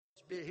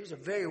He was a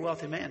very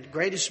wealthy man. The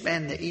greatest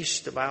man in the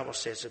East, the Bible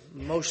says. The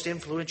most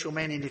influential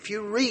man. And if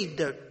you read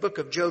the book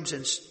of Job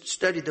and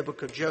study the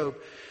book of Job,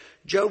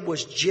 Job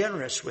was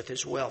generous with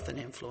his wealth and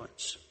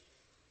influence.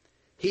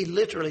 He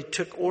literally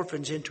took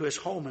orphans into his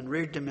home and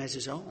reared them as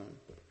his own.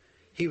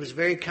 He was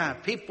very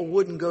kind. People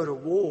wouldn't go to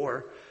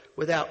war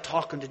without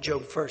talking to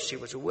Job first. He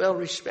was well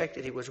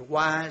respected. He was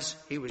wise.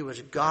 He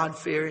was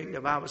God-fearing.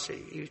 The Bible says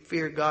he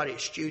feared God. He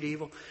eschewed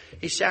evil.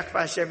 He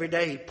sacrificed every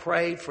day. He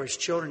prayed for his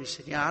children. He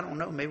said, I don't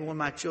know. Maybe one of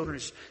my children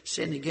has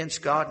sinned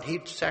against God. And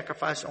he'd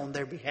sacrifice on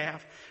their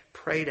behalf.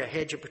 Prayed a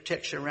hedge of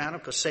protection around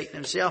them because Satan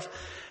himself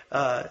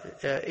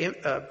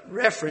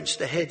referenced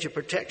the hedge of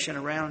protection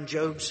around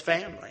Job's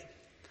family.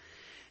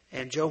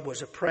 And Job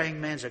was a praying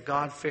man, a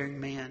God-fearing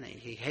man.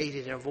 He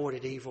hated and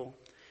avoided evil.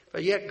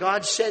 But yet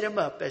God set him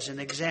up as an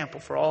example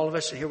for all of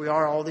us. And here we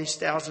are all these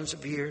thousands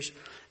of years.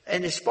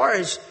 And as far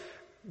as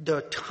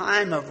the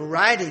time of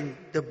writing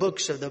the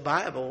books of the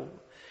Bible,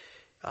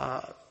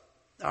 our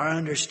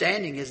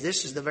understanding is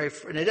this is the very,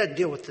 and it doesn't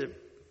deal with the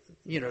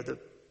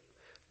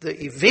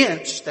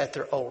events that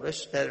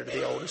are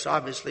the oldest.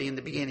 Obviously in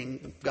the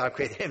beginning, God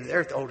created heaven and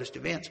earth, the oldest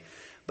events.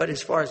 But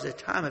as far as the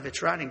time of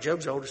its writing,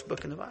 Job's the oldest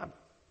book in the Bible.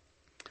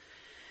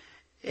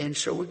 And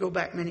so we go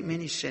back many,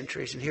 many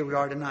centuries, and here we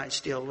are tonight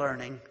still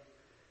learning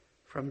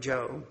from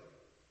Job.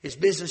 His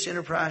business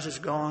enterprise is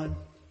gone.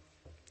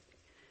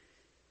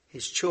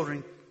 His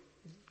children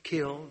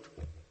killed.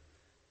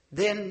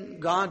 Then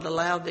God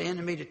allowed the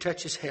enemy to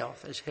touch his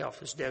health. His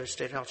health is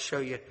devastated. I'll show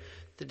you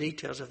the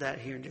details of that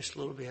here in just a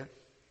little bit.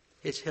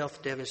 His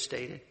health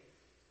devastated.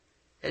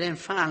 And then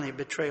finally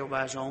betrayal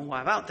by his own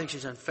wife. I don't think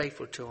she's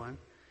unfaithful to him,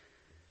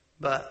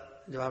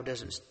 but the Bible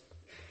doesn't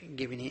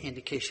give any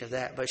indication of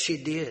that. But she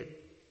did.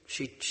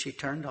 She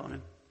turned on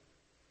him.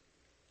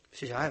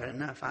 She said, I have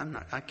enough.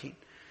 I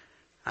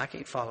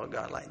can't follow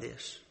God like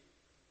this.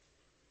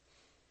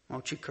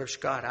 Won't you curse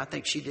God? I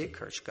think she did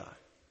curse God.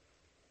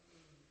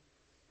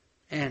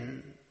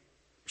 And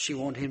she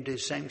wanted him to do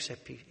the same,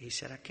 except he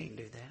said, I can't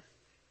do that.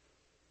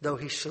 Though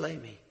he slay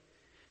me,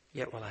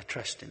 yet will I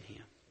trust in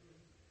him.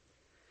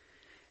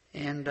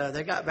 And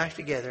they got back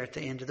together at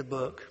the end of the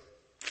book.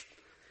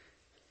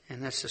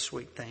 And that's the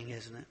sweet thing,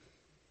 isn't it?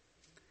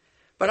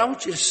 But I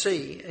want you to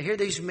see, here are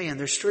these men.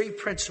 There's three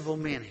principal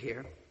men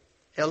here.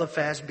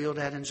 Eliphaz,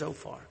 Bildad, and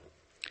Zophar.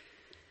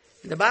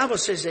 And the Bible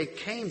says they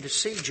came to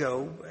see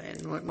Job.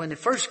 And when they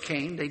first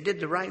came, they did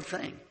the right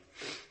thing.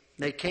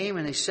 They came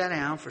and they sat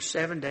down for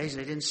 7 days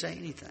and they didn't say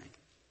anything.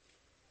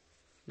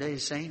 They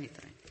didn't say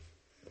anything.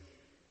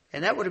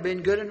 And that would have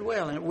been good and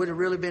well. And it would have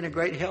really been a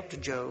great help to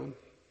Job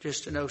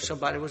just to know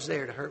somebody was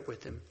there to hurt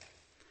with him.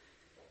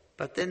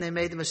 But then they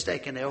made the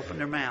mistake and they opened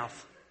their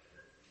mouth.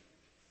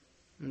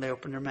 And they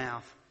opened their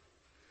mouth.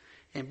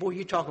 And boy,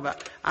 you talk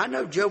about, I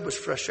know Job was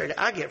frustrated.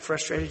 I get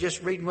frustrated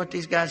just reading what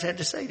these guys had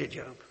to say to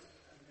Job.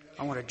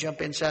 I want to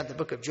jump inside the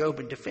book of Job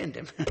and defend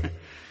him.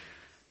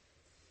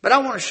 But I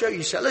want to show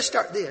you something. Let's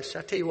start this.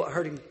 I'll tell you what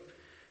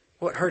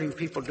hurting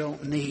people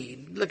don't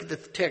need. Look at the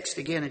text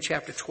again in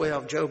chapter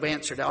 12. Job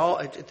answered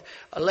all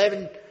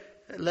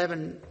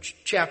 11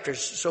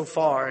 chapters so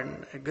far,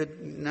 and a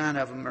good 9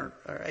 of them or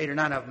 8 or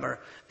 9 of them are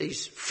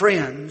these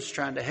friends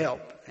trying to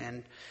help.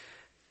 And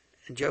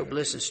Job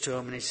listens to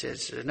them and he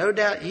says, no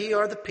doubt ye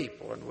are the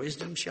people, and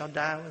wisdom shall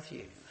die with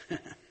you.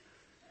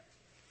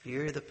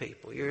 You're the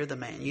people. You're the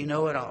man. You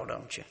know it all,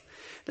 don't you?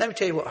 Let me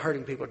tell you what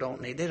hurting people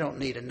don't need. They don't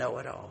need to know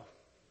it all.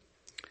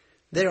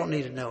 They don't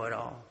need to know it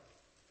all.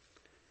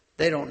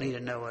 They don't need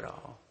to know it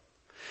all.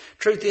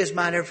 Truth is,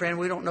 my dear friend,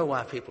 we don't know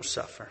why people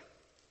suffer.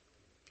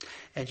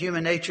 And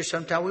human nature,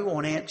 sometimes we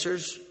want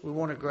answers. We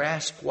want to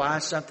grasp why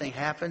something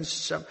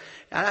happens. And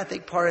I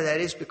think part of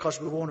that is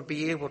because we want to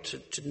be able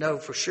to know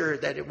for sure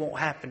that it won't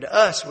happen to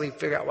us. We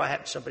figure out what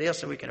happened to somebody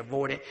else and we can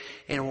avoid it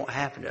and it won't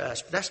happen to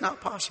us. But that's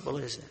not possible,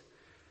 is it?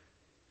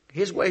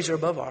 His ways are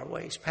above our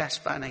ways,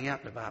 past finding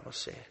out, the Bible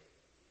said.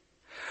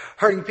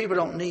 Hurting people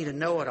don't need a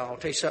know-it-all. I'll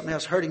tell you something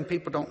else. Hurting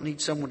people don't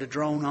need someone to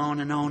drone on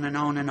and on and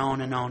on and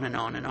on and on and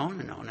on and on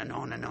and on and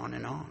on and on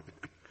and on.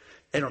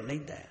 They don't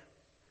need that.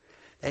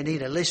 They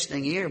need a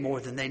listening ear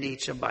more than they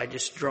need somebody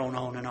just drone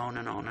on and on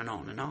and on and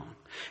on and on.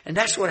 And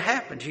that's what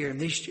happened here in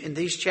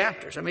these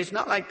chapters. I mean, it's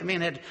not like the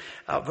men had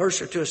a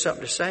verse or two of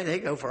something to say. They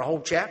go for a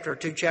whole chapter or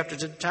 2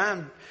 chapters at a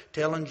time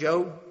telling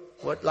Job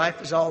what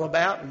life is all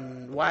about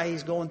and why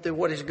he's going through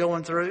what he's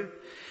going through.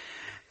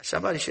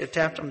 Somebody should have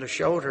tapped on the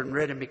shoulder and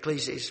read him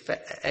Ecclesiastes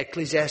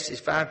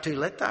 5:2.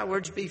 Let thy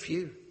words be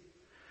few.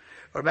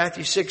 Or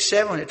Matthew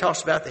 6:7, when it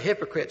talks about the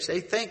hypocrites.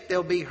 They think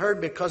they'll be heard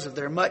because of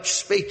their much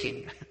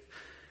speaking.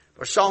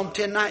 Or Psalm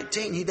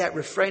 10:19, he that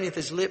refraineth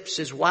his lips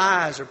is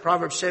wise. Or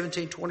Proverbs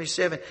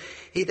 17:27,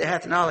 he that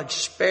hath knowledge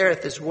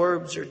spareth his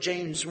words. Or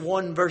James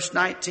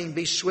 1:19,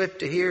 be swift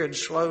to hear and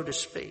slow to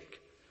speak.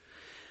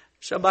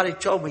 Somebody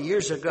told me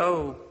years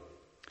ago,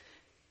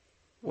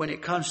 when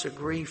it comes to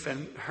grief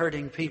and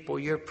hurting people,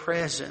 your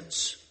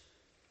presence,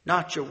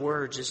 not your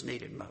words, is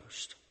needed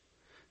most.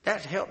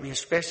 That helped me,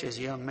 especially as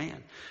a young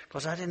man,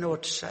 because I didn't know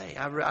what to say.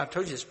 I've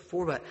told you this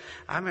before, but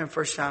I remember the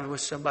first time I was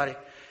with somebody,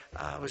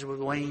 I was with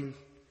Wayne,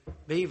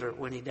 Beaver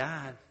when he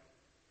died.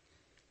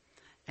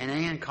 And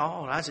Ann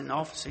called. I was in the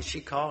office and she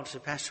called and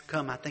said, Pastor,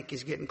 come. I think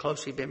he's getting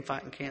close. He'd been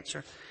fighting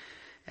cancer.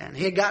 And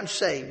he had gotten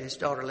saved. His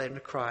daughter led him to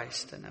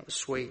Christ. And that was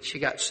sweet. She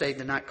got saved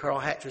the night Carl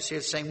Hatch was here.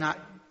 The same night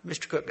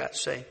Mr. Cook got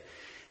saved.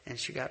 And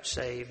she got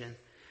saved.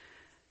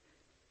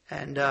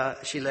 And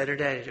she led her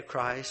daddy to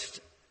Christ.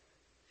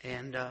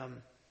 And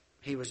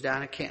he was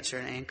dying of cancer.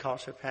 And Ann called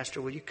and said,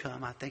 Pastor, will you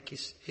come? I think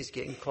he's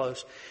getting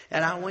close.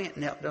 And I went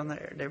and knelt down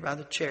there by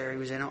the chair. He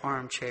was in an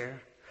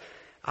armchair.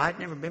 I'd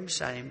never been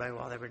beside anybody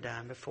while they were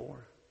dying before.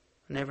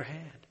 Never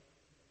had.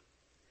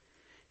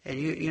 And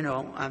you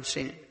know, I've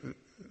seen it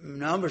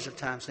numbers of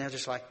times now,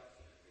 just like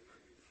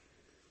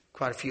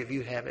quite a few of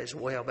you have as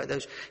well. But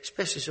those,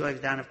 especially somebody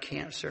dying of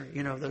cancer,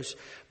 you know, those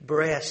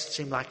breaths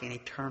seem like an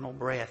eternal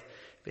breath.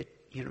 But,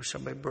 you know,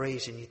 somebody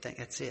breathes and you think,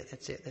 that's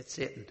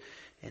it.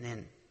 And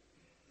then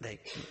they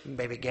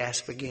maybe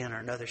gasp again or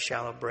another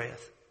shallow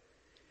breath.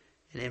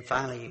 And then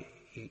finally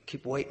you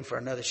keep waiting for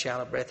another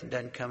shallow breath and it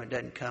doesn't come.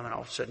 And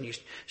all of a sudden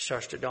it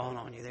starts to dawn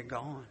on you, they're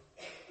gone.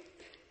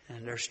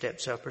 And there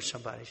steps up or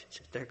somebody,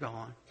 they're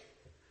gone.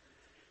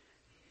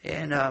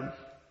 And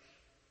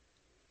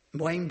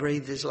Wayne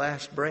breathed his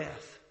last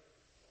breath.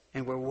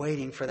 And we're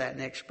waiting for that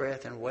next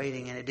breath and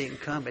waiting, and it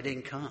didn't come.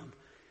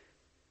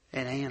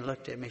 And Ann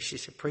looked at me. She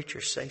said, Preacher,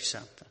 say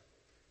something.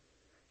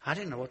 I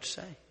didn't know what to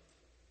say.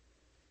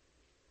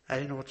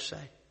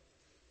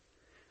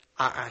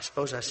 I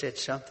suppose I said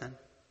something.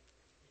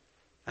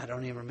 I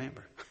don't even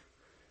remember.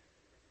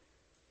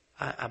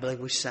 I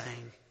believe we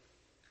sang.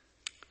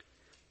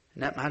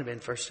 And that might have been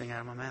the first thing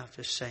out of my mouth,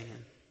 just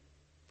singing.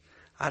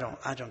 I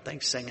don't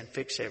think singing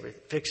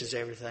fixes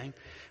everything,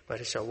 but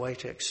it's a way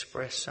to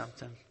express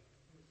something.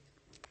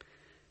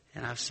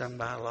 And I've sung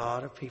by a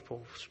lot of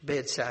people's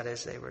bedside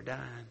as they were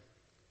dying.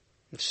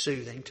 It's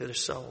soothing to the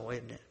soul,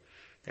 isn't it?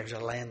 There's a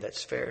land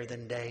that's fairer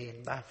than day,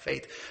 and by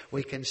faith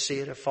we can see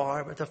it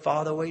afar, but the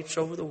Father waits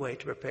over the way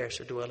to prepare us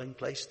a dwelling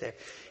place there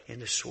in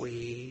the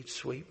sweet,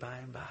 sweet by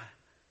and by.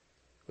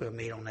 We'll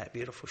meet on that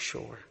beautiful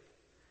shore.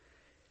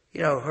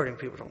 You know, hurting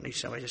people don't need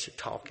somebody just to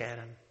talk at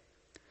them.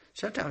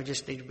 Sometimes we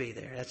just need to be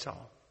there. That's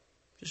all.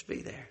 Just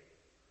be there.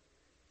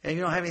 And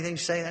you don't have anything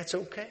to say, that's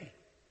okay.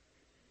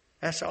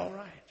 That's all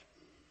right.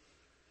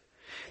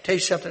 Tell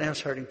you something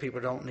else hurting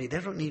people don't need. They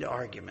don't need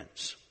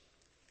arguments.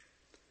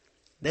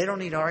 They don't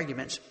need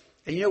arguments.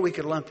 And you know, we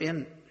could lump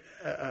in,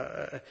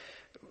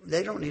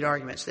 they don't need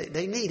arguments.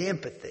 They need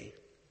empathy.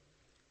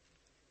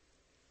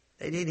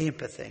 They need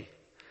empathy.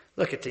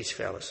 Look at these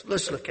fellas.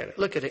 Let's look at it.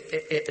 Look at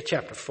it at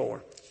chapter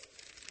 4.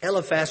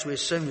 Eliphaz, we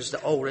assume, is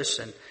the oldest,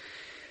 and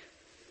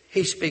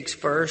he speaks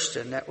first,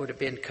 and that would have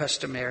been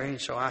customary, and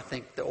so I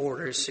think the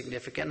order is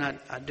significant.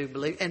 I do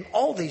believe. And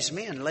all these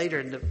men, later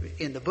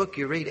in the book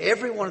you read,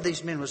 every one of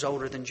these men was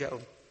older than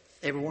Job.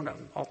 Every one of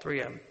them, all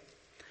three of them.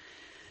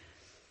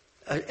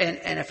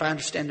 And if I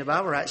understand the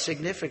Bible right,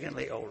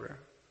 significantly older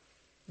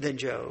than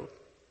Job.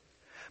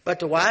 But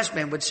the wise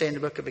men would say in the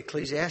book of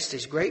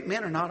Ecclesiastes, great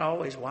men are not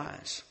always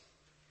wise.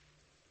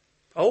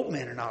 Old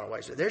men are not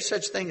always wise. There's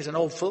such thing as an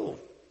old fool,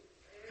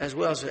 as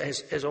well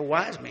as a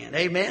wise man.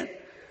 Amen?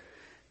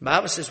 The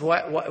Bible says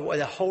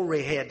the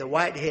hoary head, the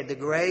white head, the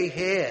gray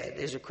head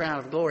is a crown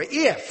of glory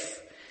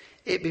if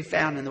it be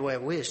found in the way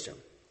of wisdom.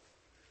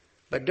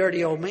 But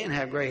dirty old men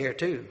have gray hair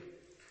too.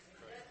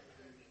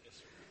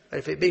 But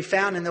if it be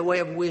found in the way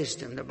of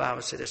wisdom, the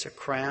Bible said it's a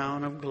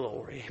crown of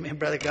glory. I mean,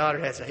 Brother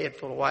Goddard has a head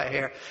full of white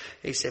hair.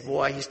 He said,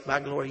 boy,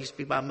 my glory used to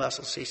be my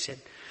muscles. He said,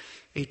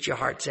 eat your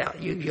hearts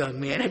out, you young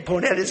men. And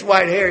point out his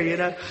white hair, you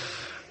know.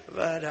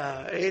 But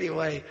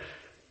anyway,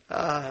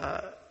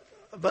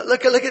 but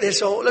look at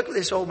this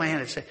old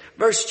man.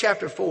 Verse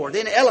chapter 4.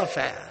 Then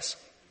Eliphaz,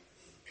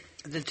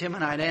 the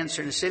Temanite,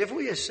 answered and said, if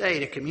we essay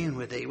to commune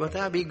with thee, wilt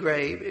thou be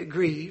grieved?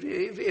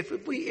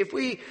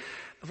 If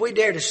we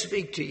dare to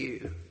speak to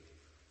you,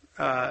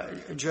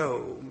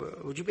 Job,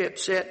 would you be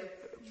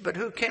upset? But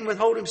who can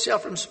withhold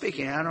himself from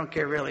speaking? I don't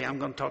care really. I'm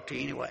going to talk to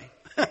you anyway.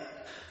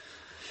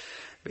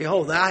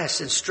 Behold, thou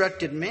hast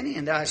instructed many,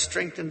 and thou hast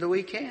strengthened the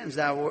weak hands.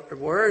 Thy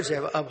words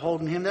have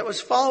upholden him that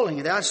was falling,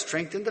 and thou hast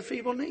strengthened the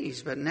feeble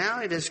knees. But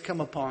now it has come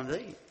upon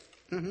thee.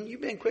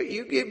 You've been quick.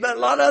 You give a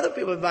lot of other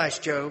people advice,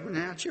 Job, and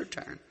now it's your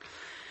turn.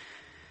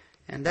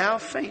 And thou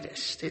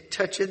faintest. It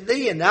toucheth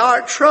thee, and thou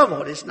art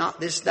troubled. Is not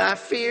this thy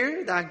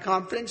fear, thy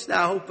confidence,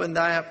 thou hope in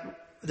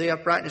the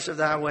uprightness of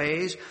thy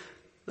ways?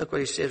 Look what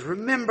he says.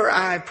 Remember,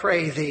 I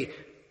pray thee,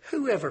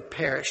 whoever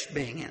perished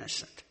being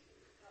innocent?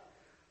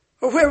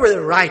 Or where were the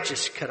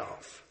righteous cut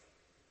off?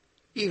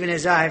 Even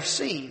as I have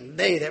seen,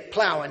 they that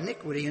plow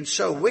iniquity and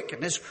sow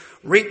wickedness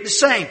reap the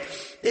same.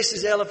 This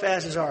is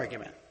Eliphaz's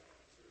argument.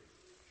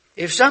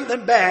 If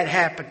something bad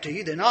happened to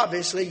you, then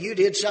obviously you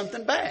did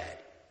something bad.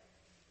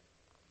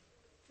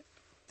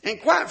 And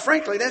quite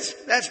frankly, that's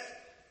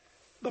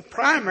the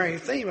primary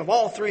theme of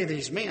all three of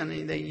these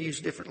men. They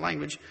use different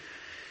language,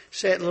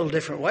 say it a little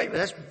different way, but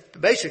that's the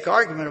basic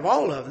argument of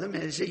all of them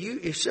is that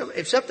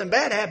if something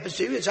bad happens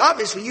to you, it's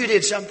obviously you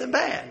did something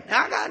bad.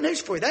 Now I got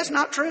news for you. That's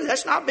not true.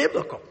 That's not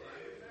biblical.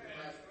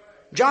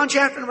 John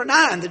chapter number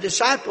 9, the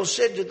disciples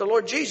said to the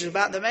Lord Jesus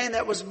about the man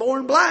that was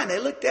born blind. They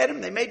looked at him,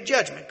 they made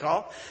judgment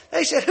call.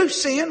 They said, who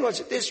sinned? Was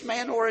it this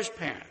man or his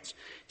parents?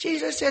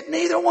 Jesus said,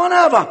 neither one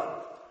of them.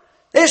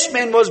 This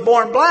man was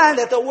born blind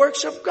that the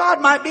works of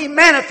God might be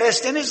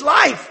manifest in his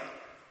life.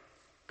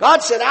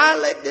 God said,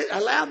 I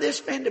allowed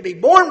this man to be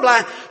born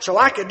blind so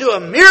I could do a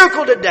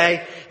miracle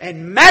today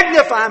and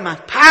magnify my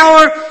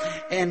power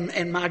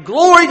and my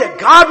glory, that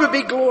God would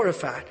be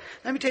glorified.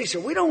 Let me tell you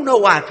something. We don't know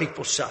why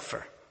people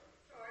suffer.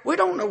 We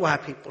don't know why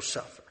people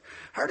suffer.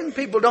 Hurting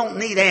people don't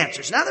need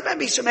answers. Now there might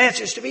be some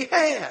answers to be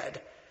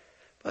had,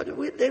 but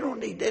they don't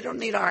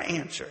need our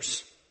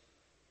answers,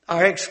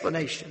 our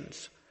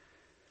explanations,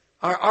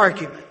 our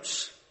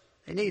arguments.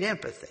 They need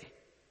empathy.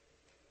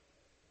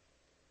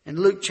 In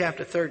Luke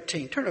chapter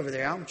 13, turn over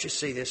there. I want you to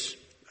see this.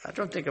 I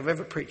don't think I've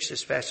ever preached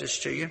this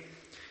passage to you,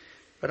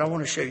 but I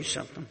want to show you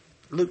something.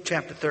 Luke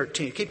chapter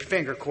 13. Keep your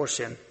finger, of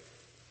course, in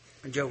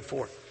Job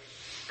 4.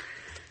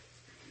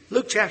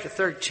 Luke chapter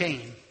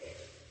 13.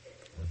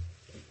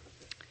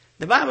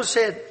 The Bible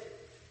said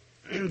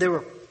there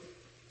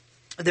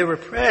were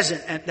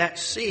present at that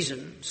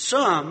season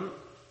some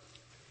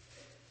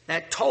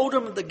that told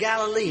them of the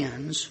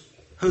Galileans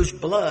whose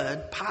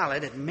blood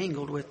Pilate had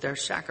mingled with their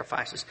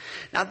sacrifices.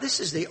 Now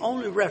this is the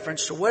only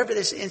reference to whatever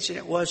this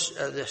incident was.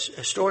 The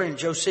historian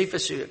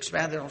Josephus, who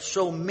expounded on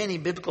so many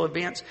biblical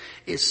events,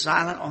 is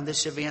silent on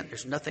this event.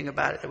 There's nothing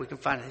about it that we can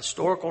find a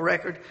historical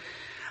record.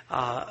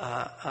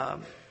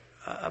 And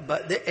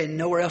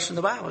nowhere else in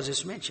the Bible is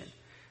this mentioned.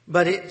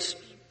 But it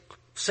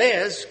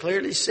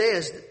clearly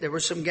says that there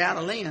were some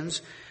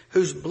Galileans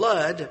whose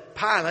blood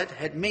Pilate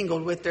had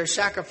mingled with their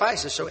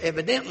sacrifices. So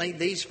evidently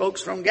these folks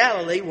from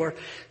Galilee were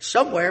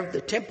somewhere, the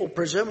temple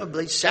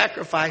presumably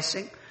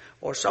sacrificing,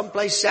 or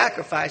someplace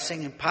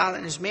sacrificing, and Pilate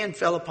and his men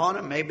fell upon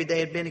them. Maybe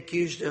they had been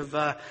accused of,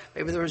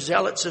 maybe they were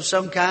zealots of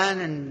some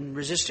kind and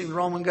resisting the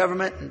Roman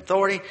government and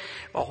authority,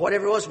 or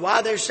whatever it was.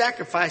 While they're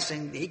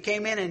sacrificing, he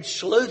came in and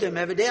slew them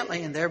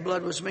evidently, and their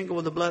blood was mingled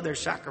with the blood of their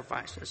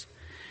sacrifices.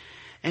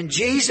 And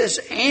Jesus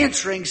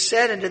answering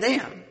said unto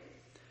them,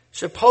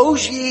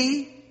 suppose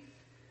ye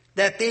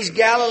that these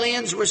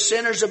Galileans were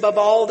sinners above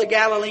all the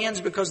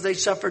Galileans because they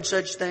suffered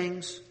such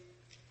things?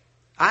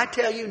 I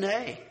tell you,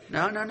 nay.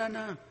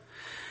 No.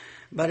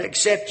 But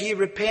except ye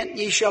repent,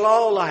 ye shall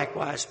all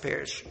likewise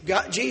perish.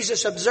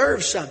 Jesus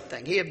observed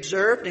something. He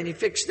observed and he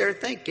fixed their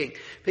thinking.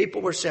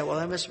 People were saying, well,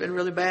 they must have been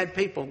really bad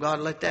people. God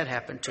let that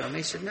happen to them.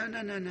 He said, no.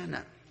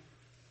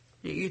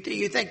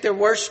 You think they're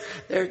worse?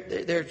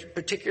 They're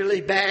particularly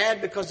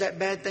bad because that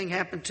bad thing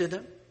happened to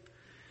them?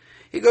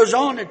 He goes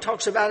on and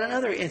talks about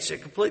another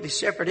incident, completely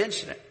separate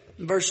incident.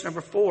 In verse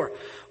number 4.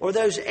 Or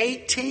those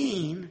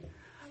 18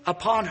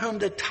 upon whom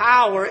the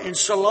tower in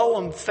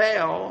Siloam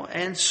fell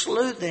and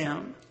slew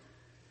them,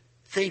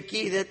 think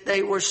ye that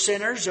they were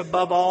sinners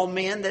above all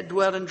men that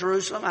dwelt in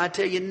Jerusalem? I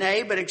tell you,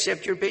 nay, but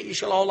except you repent, ye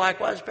shall all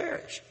likewise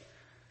perish.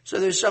 So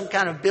there's some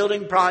kind of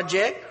building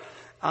project.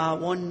 I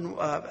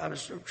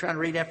was trying to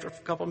read after a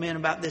couple of men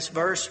about this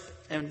verse,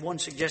 and one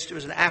suggested it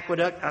was an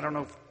aqueduct. I don't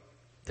know if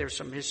there's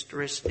some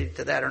historicity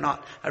to that or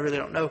not. I really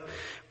don't know.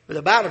 But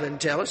the Bible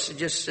didn't tell us. It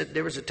just said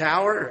there was a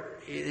tower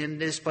in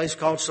this place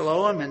called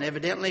Siloam, and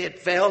evidently it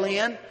fell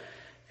in,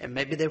 and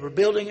maybe they were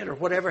building it or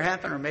whatever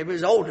happened, or maybe it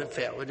was old and it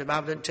fell. The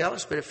Bible didn't tell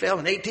us, but it fell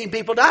and 18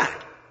 people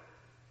died.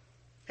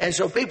 And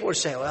so people were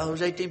saying, well,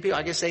 those 18 people,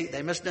 I guess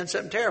they must have done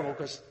something terrible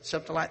because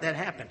something like that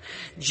happened.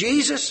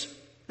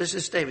 This is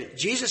a statement.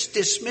 Jesus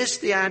dismissed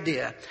the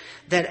idea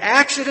that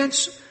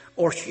accidents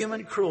or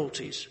human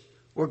cruelties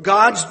were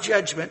God's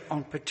judgment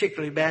on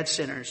particularly bad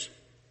sinners,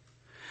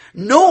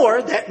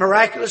 nor that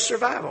miraculous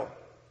survival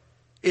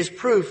is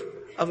proof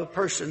of a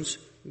person's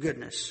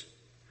goodness.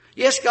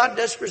 Yes, God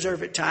does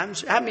preserve at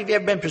times. How many of you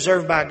have been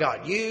preserved by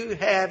God? You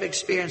have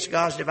experienced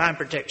God's divine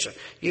protection.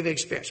 You've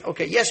experienced.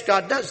 Okay, yes,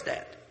 God does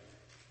that.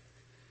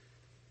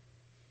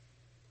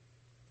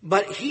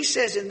 But he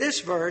says in this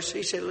verse,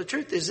 he said, the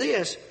truth is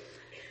this.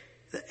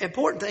 The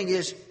important thing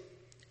is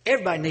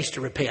everybody needs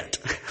to repent.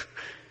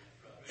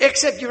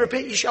 Except you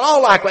repent, you shall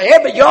all likewise.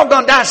 Everybody, you're all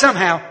going to die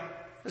somehow.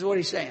 That's what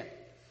he's saying.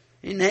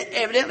 And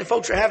evidently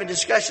folks are having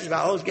discussions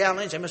about those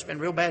Galileans. They must have been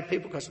real bad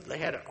people because they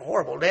had a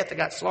horrible death. They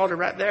got slaughtered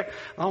right there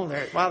while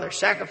they're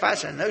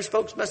sacrificing. And those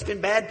folks must have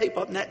been bad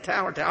people up in that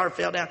tower. The tower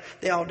fell down.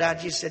 They all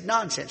died. Jesus said,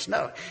 nonsense,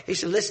 no. He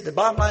said, listen, the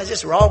bottom line is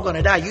this. We're all going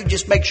to die. You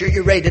just make sure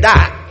you're ready to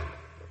die.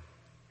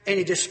 And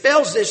he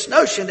dispels this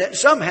notion that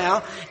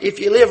somehow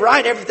if you live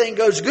right, everything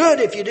goes good.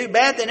 If you do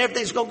bad, then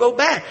everything's going to go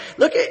bad.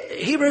 Look at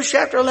Hebrews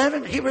chapter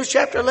 11. Hebrews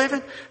chapter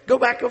 11. Go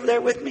back over there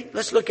with me.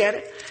 Let's look at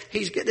it.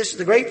 This is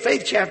the great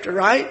faith chapter,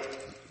 right?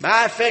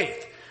 By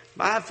faith.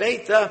 By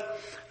faith, the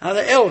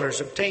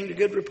elders obtained a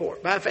good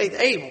report. By faith,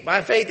 Abel.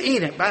 By faith,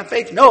 Enoch. By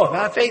faith, Noah.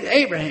 By faith,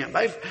 Abraham.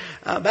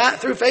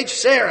 Through faith,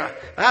 Sarah.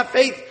 By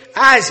faith,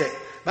 Isaac.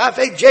 By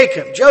faith,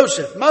 Jacob,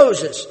 Joseph,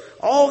 Moses.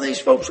 All these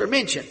folks were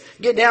mentioned.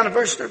 Get down to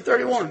verse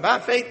 31. By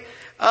faith,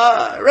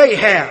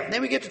 Rahab.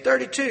 Then we get to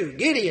 32.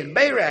 Gideon,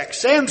 Barak,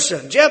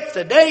 Samson,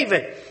 Jephthah,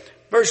 David.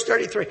 Verse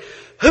 33.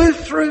 Who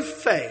through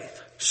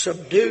faith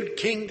subdued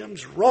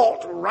kingdoms,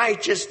 wrought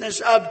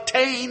righteousness,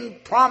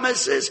 obtained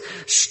promises,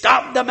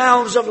 stopped the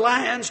mouths of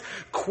lions,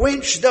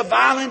 quenched the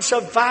violence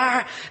of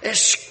fire,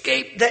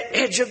 escaped the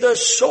edge of the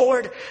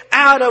sword,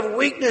 out of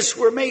weakness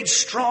were made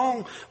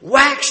strong,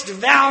 waxed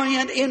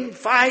valiant in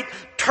fight,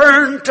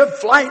 turned to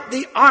flight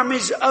the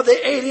armies of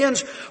the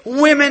aliens,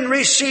 women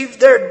received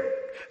their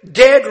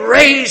dead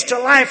raised to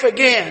life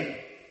again,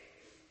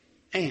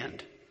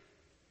 and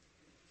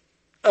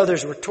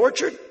others were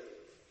tortured,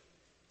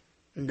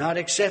 not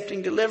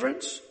accepting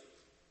deliverance,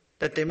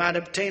 that they might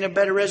obtain a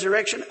better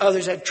resurrection.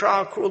 Others had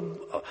trial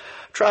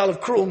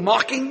of cruel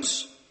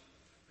mockings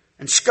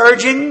and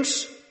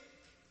scourgings.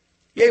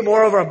 Yea,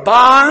 moreover,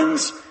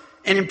 bonds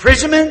and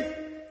imprisonment.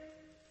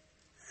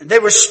 They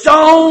were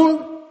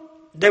stoned.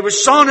 They were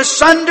sawn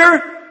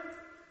asunder.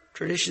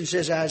 Tradition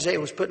says Isaiah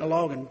was put in a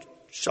log and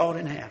sawed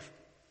in half.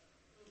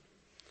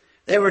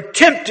 They were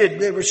tempted.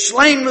 They were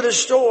slain with a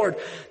sword.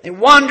 They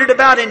wandered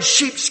about in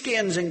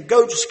sheepskins and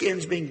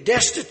goatskins, being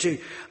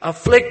destitute,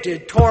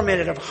 afflicted,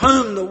 tormented, of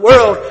whom the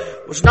world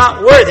was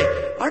not worthy.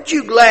 Aren't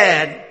you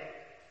glad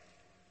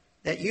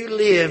that you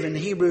live in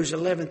Hebrews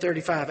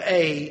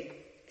 11:35a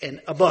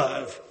and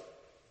above,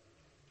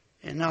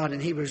 and not in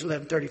Hebrews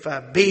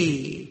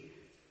 11:35b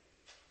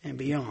and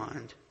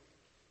beyond?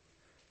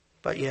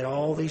 But yet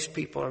all these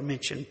people are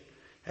mentioned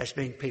as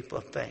being people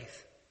of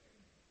faith.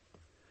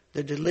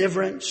 The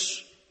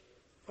deliverance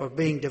or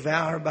being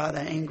devoured by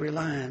the angry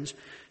lions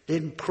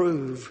didn't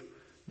prove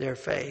their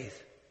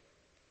faith.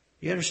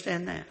 You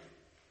understand that?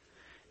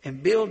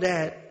 And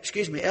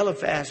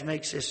Eliphaz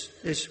makes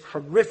this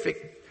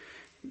horrific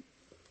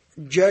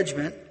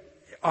judgment,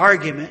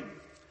 argument.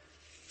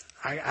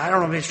 I don't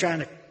know if he's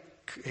trying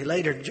to,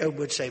 later Job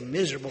would say,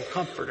 miserable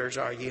comforters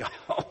are ye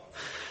all.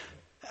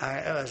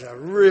 It was a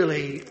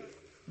really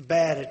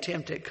bad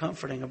attempt at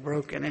comforting a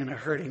broken and a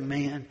hurting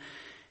man.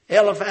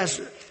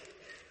 Eliphaz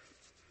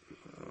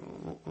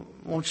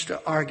wants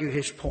to argue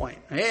his point.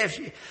 If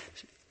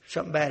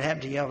something bad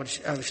happened to you,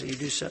 obviously you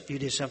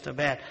did something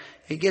bad.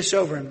 He gets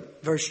over in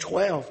verse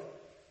 12,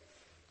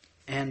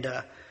 and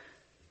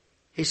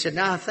he said,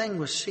 "Now a thing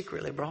was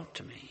secretly brought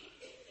to me,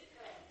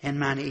 and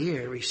mine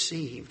ear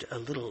received a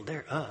little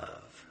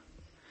thereof,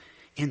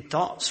 in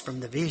thoughts from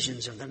the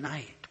visions of the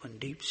night, when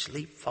deep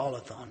sleep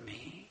falleth on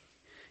me."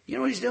 You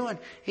know what he's doing?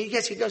 He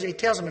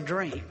tells him a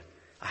dream.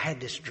 I had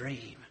this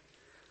dream.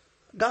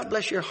 God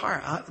bless your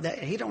heart.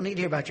 He don't need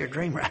to hear about your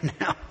dream right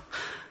now.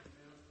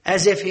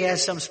 As if he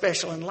has some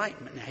special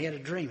enlightenment. Now, he had a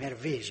dream, he had a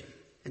vision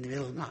in the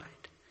middle of the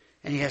night.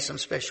 And he has some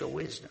special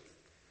wisdom.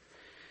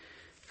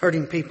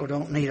 Hurting people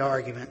don't need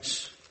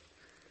arguments.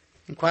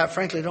 And quite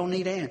frankly, don't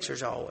need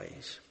answers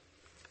always.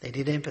 They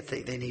need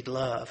empathy. They need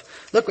love.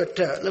 Look what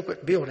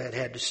Bildad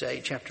had to say,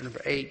 chapter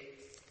number 8.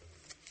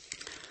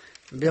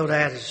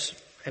 Bildad is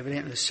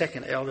evidently the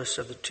second eldest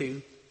of the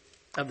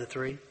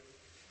three.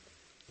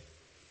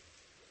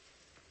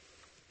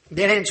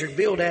 Then answered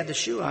Bildad the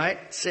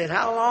Shuhite, said,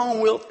 "How long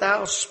wilt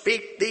thou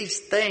speak these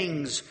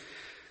things?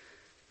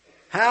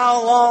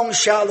 How long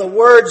shall the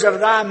words of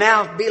thy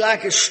mouth be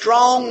like a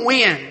strong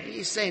wind?"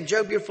 He's saying,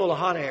 Job, you're full of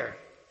hot air.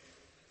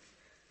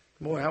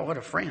 Boy, what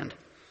a friend.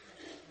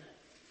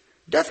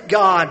 "Doth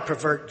God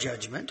pervert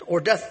judgment, or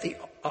doth the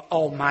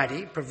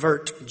Almighty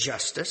pervert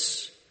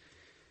justice?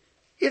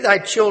 If thy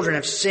children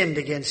have sinned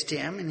against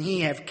him, and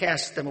he have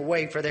cast them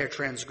away for their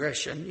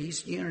transgression,"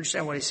 you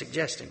understand what he's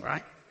suggesting,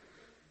 right?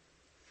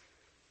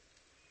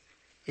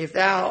 "If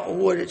thou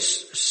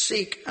wouldest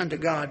seek unto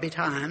God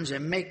betimes,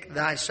 and make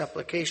thy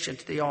supplication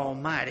to the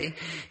Almighty,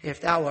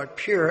 if thou art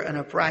pure and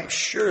upright,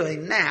 surely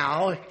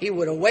now he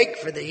would awake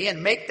for thee,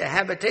 and make the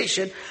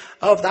habitation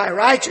of thy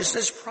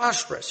righteousness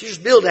prosperous." Here's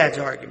Bildad's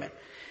argument.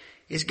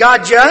 Is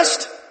God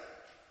just?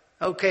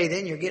 Okay,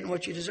 then you're getting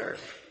what you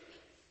deserve.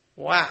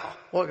 Wow,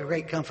 what a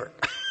great comfort.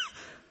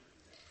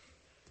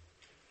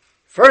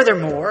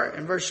 Furthermore,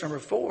 in verse number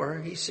 4,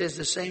 he says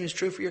the same is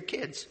true for your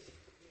kids.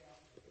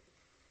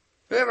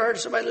 Who ever heard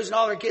of somebody losing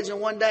all their kids in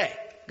one day?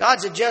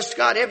 God's a just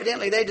God.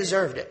 Evidently, they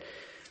deserved it.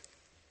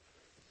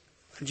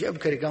 Job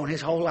could have gone his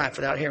whole life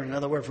without hearing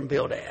another word from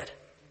Bildad.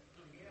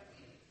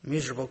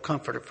 Miserable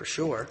comforter for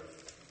sure.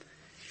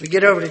 We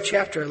get over to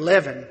chapter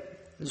 11.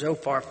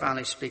 Zophar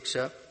finally speaks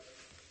up.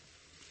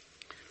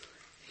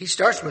 He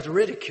starts with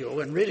ridicule,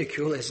 and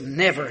ridicule is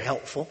never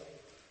helpful.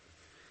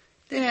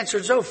 Then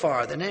answered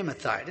Zophar the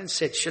Naamathite and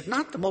said, "Should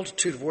not the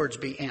multitude of words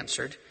be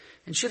answered?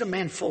 And should a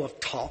man full of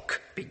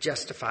talk be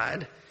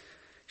justified?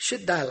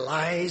 Should thy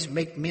lies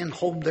make men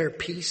hold their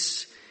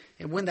peace?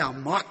 And when thou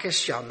mockest,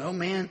 shall no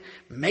man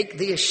make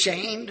thee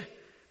ashamed?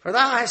 For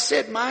thou hast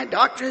said, my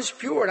doctrine is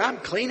pure, and I'm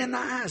clean in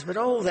thy eyes. But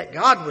oh, that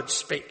God would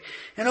speak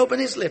and open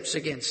his lips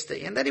against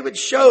thee, and that he would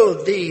show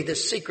thee the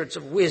secrets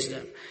of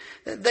wisdom,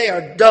 that they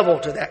are double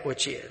to that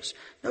which is.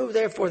 Know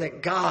therefore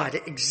that God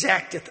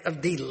exacteth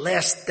of thee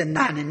less than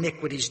thine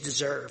iniquities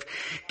deserve.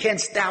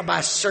 Canst thou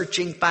by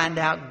searching find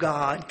out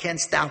God?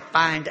 Canst thou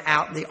find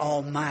out the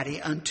Almighty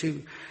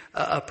unto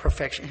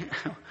perfection?"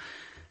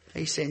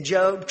 He's saying,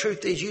 Job,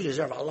 truth is you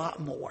deserve a lot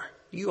more.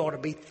 You ought to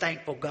be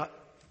thankful, God.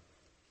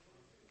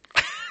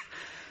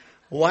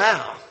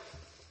 Wow.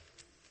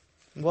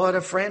 What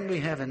a friend we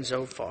have in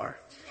Zophar.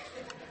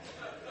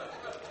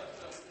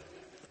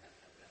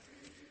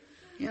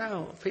 You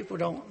know, people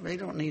don't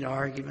need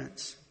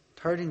arguments.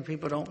 Hurting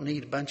people don't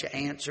need a bunch of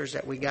answers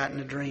that we got in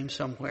a dream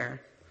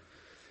somewhere.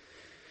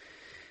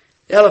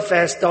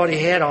 Eliphaz thought he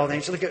had all the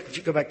answers.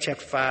 Go back to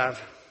chapter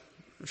 5.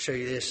 I'll show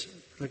you this.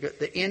 Look at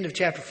the end of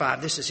chapter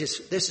 5. This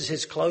is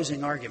his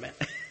closing argument.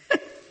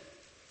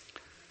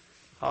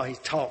 Oh, he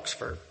talks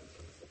for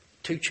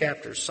 2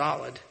 chapters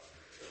solid.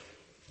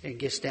 And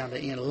gets down to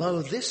the end.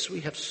 Lo, this we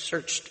have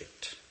searched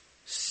it.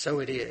 So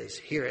it is.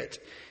 Hear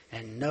it.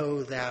 And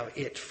know thou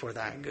it for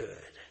thy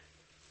good.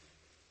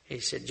 He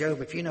said,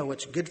 Job, if you know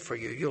what's good for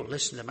you, you'll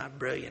listen to my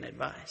brilliant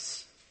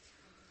advice.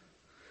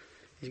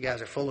 These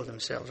guys are full of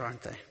themselves,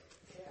 aren't they?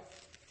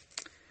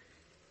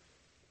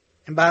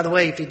 And by the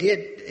way, if he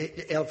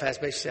did, Eliphaz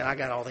basically said, I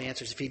got all the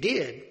answers.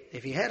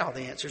 If he had all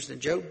the answers, then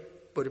Job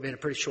would have been a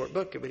pretty short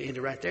book. It would have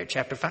ended right there at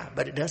chapter 5.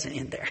 But it doesn't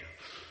end there.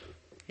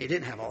 He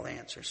didn't have all the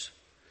answers.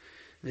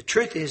 The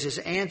truth is, his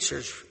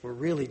answers were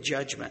really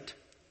judgment.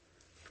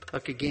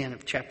 Look again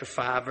at chapter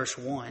 5, verse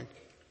 1.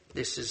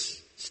 This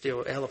is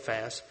still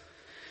Eliphaz.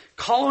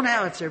 Call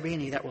now if there be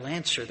any that will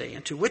answer thee.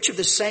 And to which of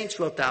the saints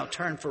wilt thou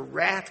turn? For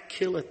wrath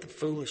killeth the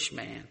foolish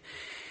man,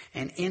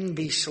 and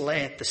envy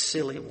slayeth the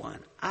silly one.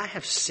 I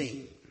have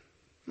seen,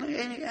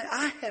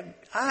 I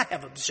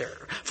have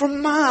observed,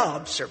 from my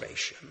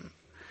observation,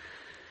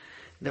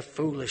 the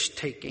foolish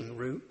taking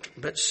root,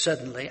 but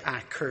suddenly I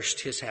cursed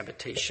his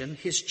habitation.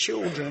 His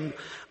children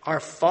are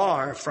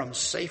far from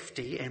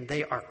safety, and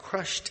they are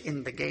crushed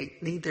in the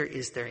gate. Neither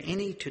is there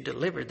any to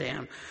deliver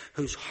them,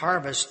 whose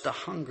harvest the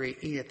hungry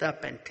eateth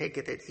up, and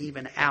taketh it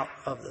even out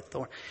of the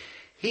thorn.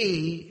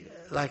 He,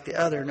 like the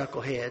other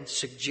knucklehead,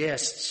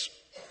 suggests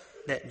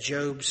that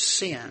Job's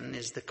sin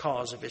is the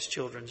cause of his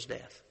children's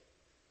death,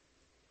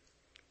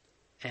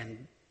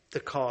 and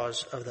the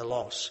cause of the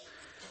loss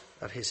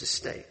of his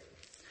estate.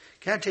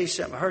 Can I tell you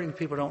something? Hurting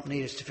people don't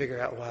need us to figure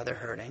out why they're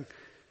hurting.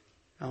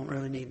 I don't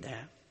really need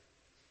that.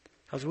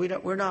 Because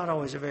we're not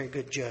always a very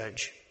good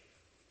judge.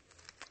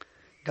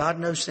 God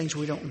knows things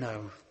we don't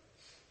know.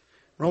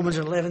 Romans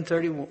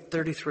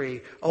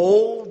 11:33.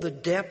 Oh, the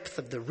depth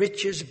of the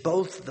riches,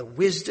 both the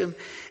wisdom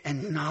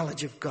and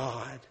knowledge of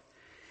God.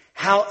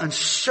 How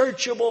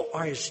unsearchable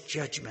are his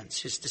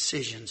judgments, his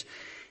decisions,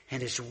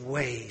 and his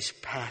ways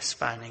past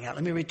finding out.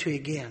 Let me read to you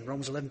again.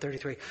 Romans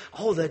 11:33.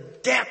 Oh, the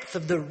depth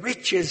of the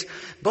riches,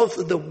 both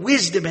of the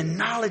wisdom and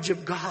knowledge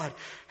of God.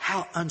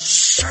 How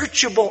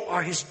unsearchable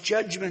are his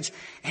judgments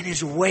and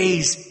his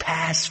ways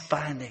past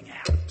finding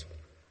out.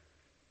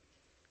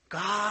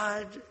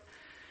 God,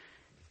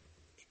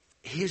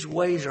 his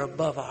ways are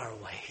above our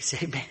ways.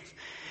 Amen.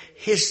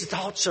 His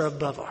thoughts are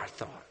above our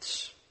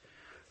thoughts.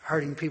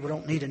 Hurting people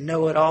don't need to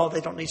know it all. They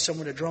don't need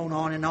someone to drone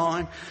on and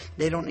on.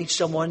 They don't need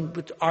someone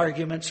with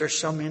arguments or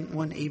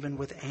someone even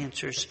with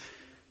answers.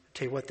 I'll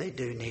tell you what they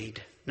do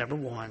need. Number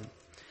one,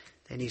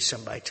 they need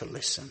somebody to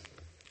listen.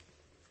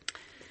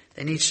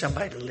 They need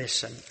somebody to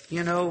listen.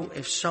 You know,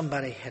 if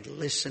somebody had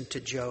listened to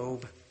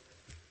Job,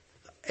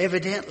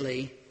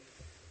 evidently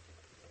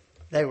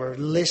they were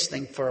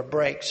listening for a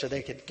break so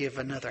they could give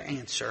another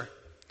answer.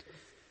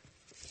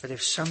 But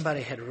if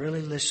somebody had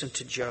really listened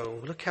to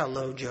Job, look how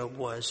low Job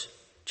was.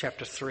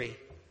 Chapter 3,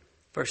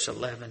 verse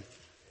 11.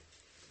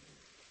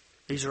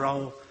 These are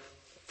all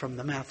from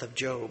the mouth of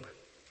Job.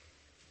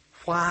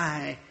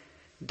 Why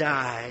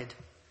died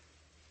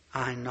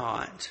I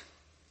not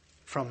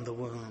from the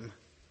womb?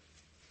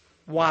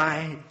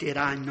 Why did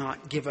I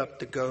not give up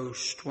the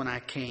ghost when I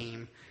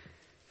came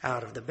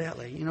out of the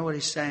belly? You know what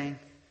he's saying?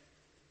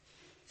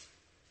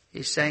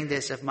 He's saying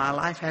this: if my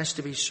life has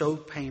to be so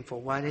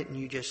painful, why didn't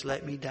you just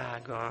let me die,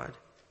 God?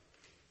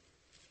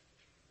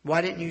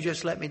 Why didn't you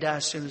just let me die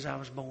as soon as I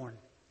was born?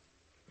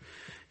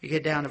 You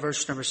get down to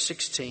verse number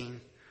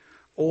 16.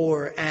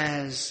 Or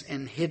as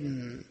in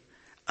hidden,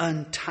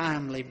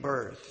 untimely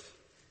birth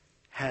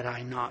had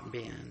I not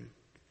been,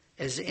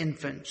 as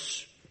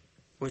infants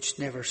which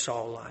never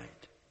saw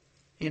light.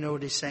 You know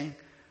what he's saying?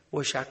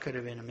 Wish I could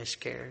have been a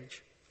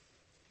miscarriage.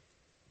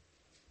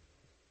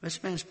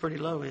 This man's pretty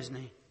low, isn't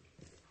he?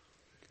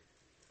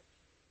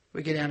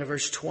 We get down to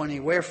verse 20.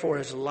 Wherefore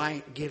is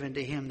light given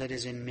to him that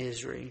is in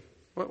misery?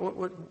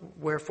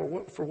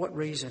 Wherefore? For what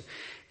reason?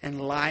 And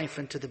life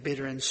unto the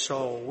bitter in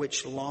soul,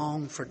 which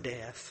long for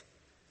death,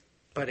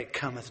 but it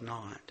cometh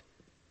not.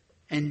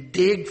 And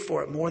dig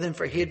for it more than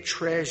for hid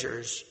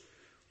treasures,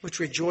 which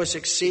rejoice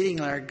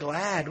exceedingly, are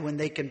glad when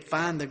they can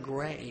find the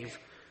grave.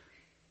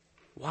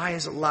 Why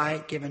is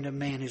light given to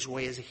man whose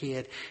way is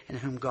hid, and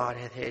whom God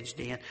hath hedged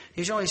in?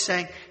 He's only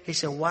saying, he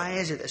said, why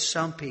is it that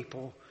some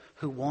people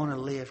who want to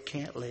live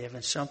can't live,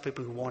 and some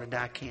people who want to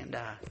die can't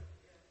die?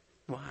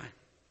 Why?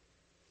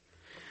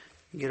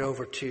 Get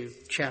over to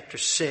chapter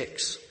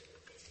 6.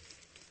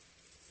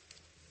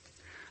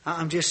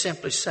 I'm just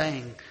simply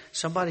saying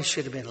somebody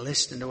should have been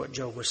listening to what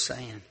Job was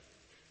saying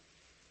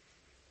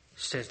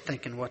instead of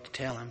thinking what to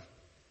tell him.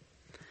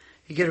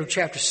 You get over to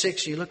chapter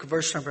 6, you look at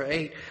verse number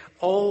 8.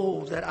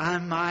 Oh, that I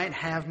might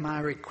have my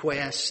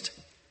request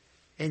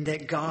And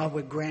that God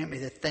would grant me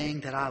the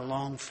thing that I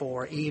long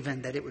for,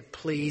 even that it would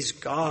please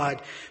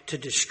God to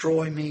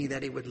destroy me,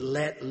 that He would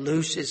let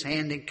loose His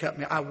hand and cut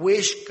me. I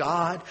wish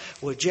God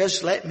would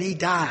just let me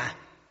die.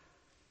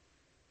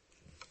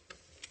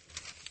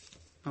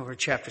 Over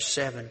chapter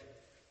 7.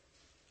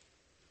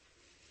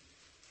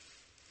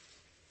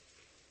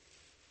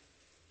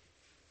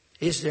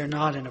 Is there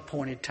not an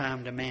appointed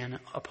time to man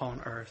upon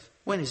earth?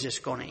 When is this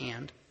going to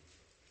end?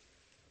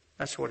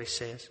 That's what he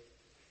says.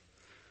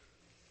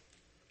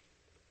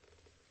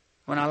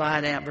 When I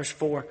lie down, verse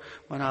 4,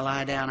 when I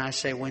lie down, I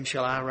say, when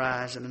shall I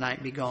rise and the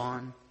night be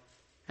gone?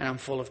 And I'm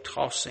full of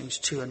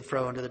tossings to and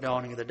fro unto the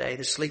dawning of the day.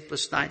 The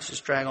sleepless nights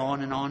just drag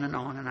on and on and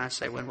on. And I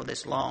say, when will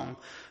this long,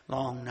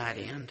 long night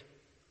end?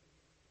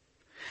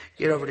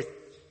 Get over to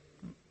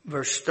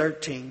verse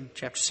 13,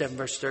 chapter 7,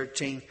 verse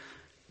 13.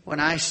 When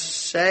I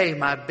say,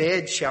 my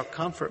bed shall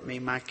comfort me,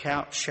 my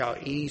couch shall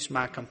ease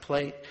my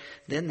complaint,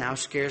 then thou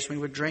scarest me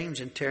with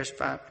dreams and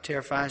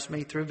terrifies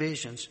me through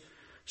visions,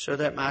 so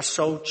that my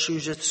soul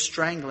chooseth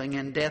strangling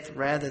and death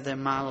rather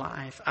than my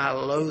life. I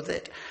loathe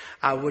it.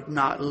 I would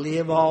not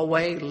live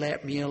always.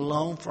 Let me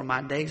alone, for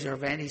my days are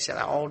vanity. He said,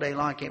 all day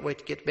long, I can't wait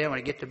to get to bed. When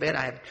I get to bed,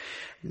 I have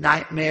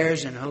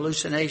nightmares and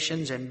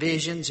hallucinations and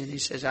visions. And he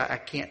says, I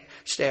can't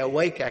stay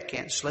awake. I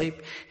can't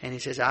sleep. And he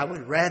says, I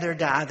would rather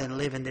die than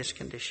live in this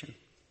condition.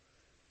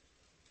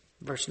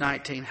 Verse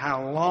 19,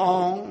 how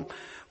long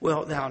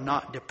wilt thou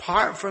not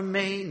depart from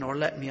me, nor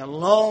let me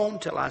alone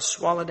till I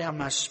swallow down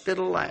my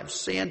spittle? I have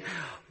sinned.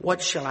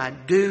 What shall I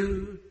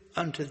do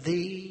unto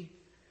thee,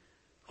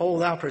 O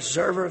thou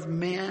preserver of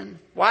men?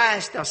 Why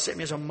hast thou set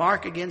me as a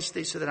mark against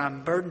thee, so that I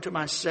am burdened to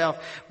myself?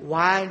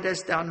 Why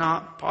dost thou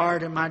not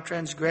pardon my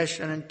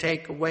transgression and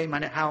take away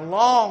my... How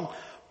long?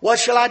 What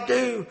shall I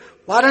do?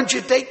 Why don't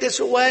you take this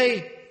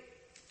away?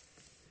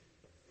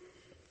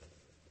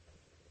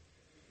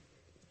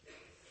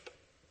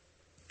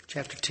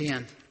 Chapter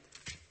 10,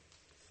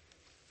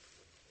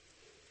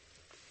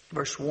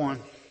 verse 1.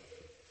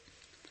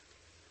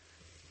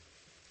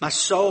 My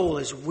soul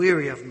is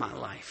weary of my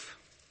life.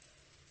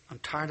 I'm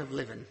tired of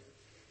living.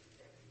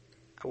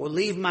 I will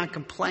leave my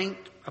complaint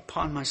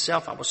upon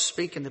myself. I will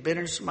speak in the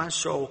bitterness of my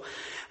soul.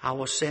 I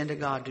will say unto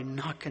God, do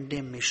not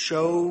condemn me.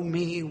 Show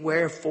me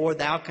wherefore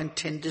thou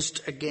contendest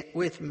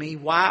with me.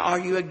 Why are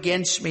you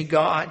against me,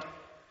 God?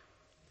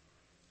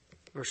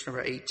 Verse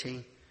number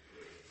 18.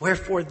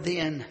 Wherefore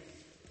then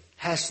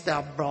hast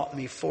thou brought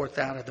me forth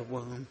out of the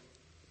womb?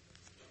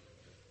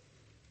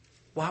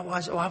 Why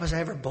was I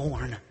ever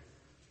born?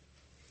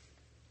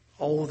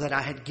 Oh, that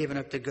I had given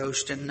up the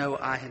ghost and no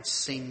eye had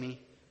seen me.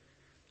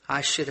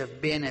 I should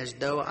have been as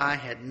though I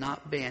had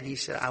not been. He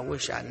said, I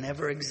wish I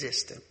never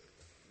existed.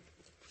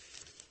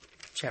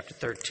 Chapter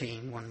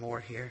 13, one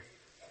more here.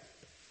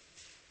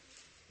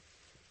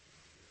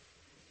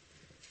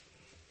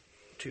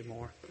 Two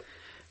more.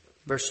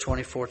 Verse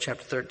 24,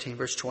 chapter 13,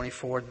 verse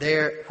 24.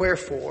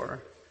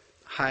 Wherefore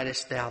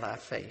hidest thou thy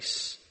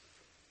face,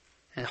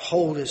 and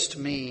holdest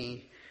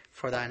me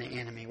for thine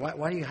enemy?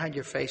 Why do you hide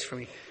your face from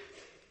me?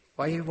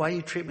 Why do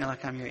you treat me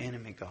like I'm your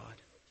enemy, God?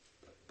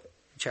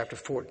 Chapter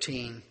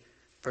 14,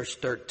 verse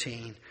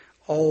 13.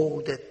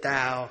 Oh, that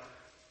thou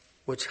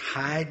wouldst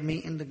hide me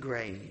in the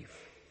grave,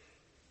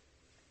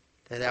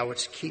 that thou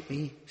wouldst keep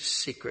me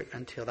secret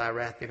until thy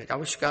wrath be fixed. I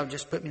wish God would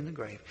just put me in the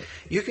grave.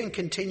 You can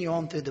continue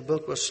on through the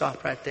book. We'll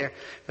stop right there.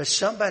 But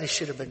somebody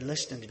should have been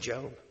listening to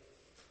Job.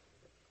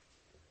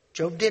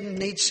 Job didn't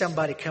need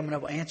somebody coming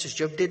up with answers.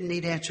 Job didn't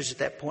need answers at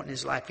that point in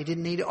his life. He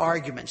didn't need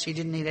arguments. He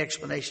didn't need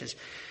explanations.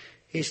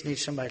 He just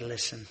needs somebody to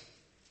listen.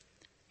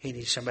 He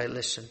needs somebody to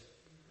listen.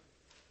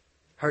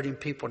 Hurting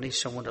people need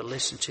someone to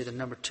listen to them.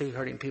 Number two,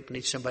 hurting people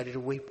need somebody to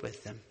weep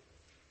with them.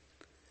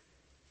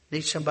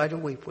 Need somebody to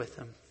weep with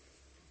them.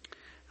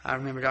 I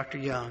remember Dr.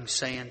 Young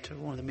saying to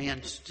one of the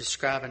men,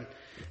 describing,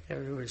 we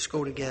were in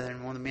school together,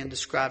 and one of the men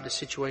described a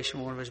situation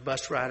with one of his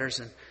bus riders,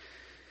 and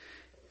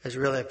it was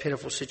really a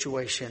pitiful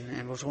situation, and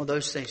it was one of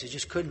those things that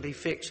just couldn't be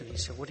fixed. And he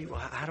said, what do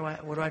I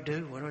do? What do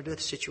I do with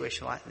a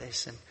situation like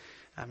this? And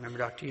I remember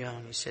Dr.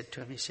 Young, he said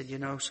to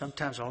him,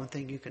 sometimes the only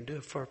thing you can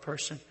do for a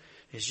person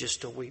is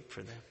just to weep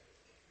for them.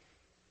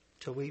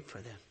 To weep for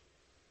them.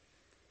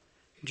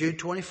 Jude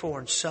 24,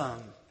 and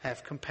some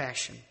have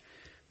compassion,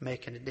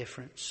 making a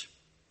difference.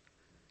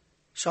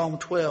 Psalm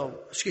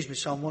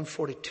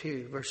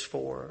 142, verse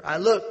 4. I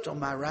looked on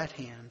my right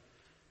hand.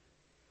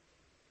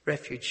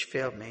 Refuge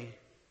failed me.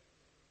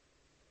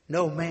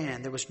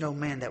 There was no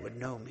man that would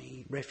know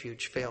me.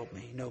 Refuge failed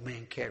me. No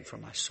man cared for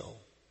my soul.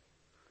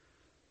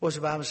 What does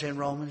the Bible say in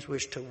Romans? We're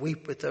to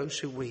weep with those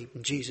who weep.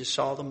 And Jesus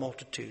saw the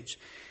multitudes,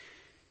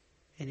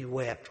 and he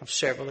wept on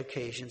several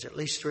occasions, at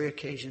least 3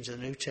 occasions in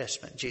the New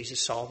Testament.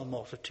 Jesus saw the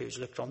multitudes,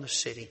 looked on the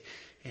city,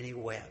 and he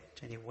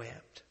wept, and he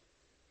wept.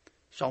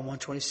 Psalm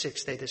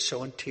 126, they that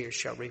sow in tears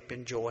shall reap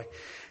in joy.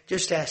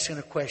 Just asking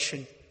a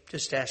question.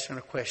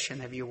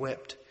 Have you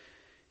wept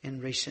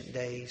in recent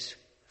days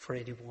for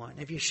anyone?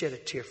 Have you shed a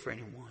tear for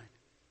anyone?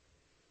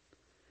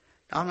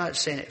 Now, I'm not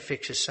saying it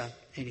fixes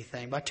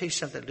anything, but I'll tell you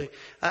something to do.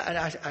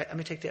 Let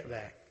me take that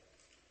back.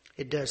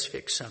 It does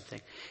fix something.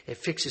 It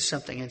fixes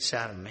something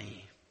inside of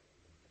me.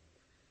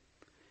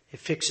 It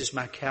fixes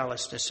my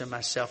callousness and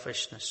my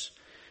selfishness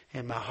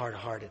and my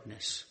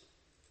hard-heartedness.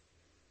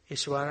 You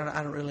say, well,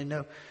 I don't really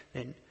know.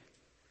 Then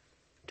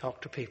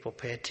talk to people,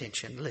 pay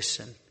attention,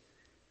 listen,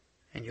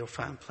 and you'll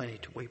find plenty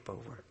to weep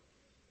over.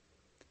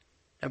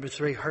 Number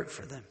 3, hurt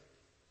for them.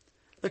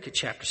 Look at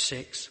chapter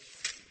 6.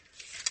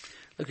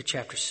 Look at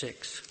chapter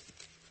 6.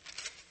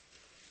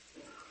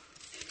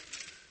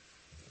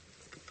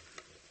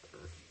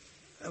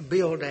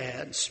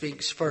 Bildad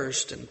speaks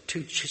first in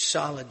 2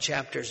 solid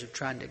chapters of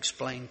trying to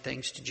explain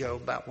things to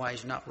Job about why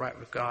he's not right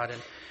with God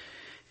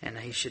and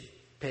he should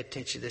pay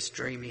attention to this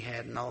dream he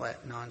had and all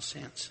that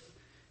nonsense.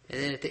 And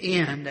then at the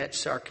end, that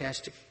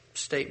sarcastic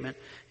statement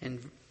in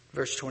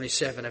verse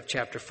 27 of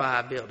chapter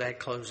 5, Bildad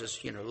closes,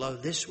 lo,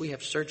 this we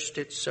have searched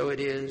it, so it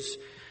is.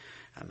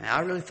 I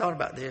really thought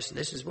about this, and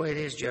this is the way it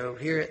is, Job.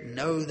 Hear it,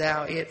 know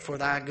thou it for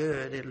thy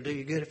good. It'll do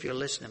you good if you'll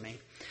listen to me.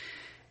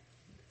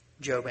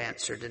 Job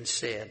answered and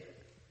said,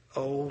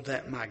 oh,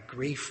 that my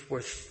grief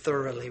were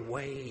thoroughly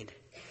weighed,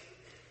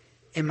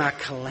 and my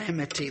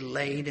calamity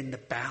laid in the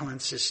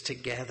balances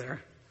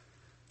together.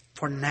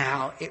 For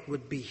now it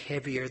would be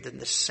heavier than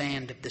the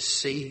sand of the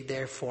sea.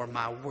 Therefore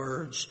my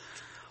words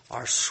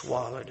are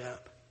swallowed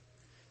up.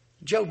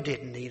 Job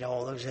didn't need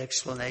all those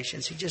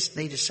explanations. He just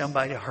needed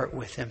somebody to hurt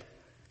with him.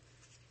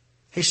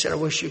 He said, I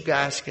wish you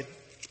guys could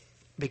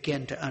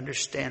begin to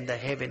understand the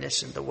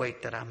heaviness and the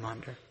weight that I'm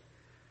under.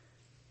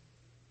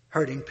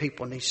 Hurting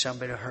people need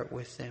somebody to hurt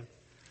with them.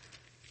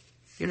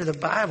 The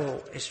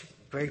Bible is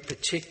very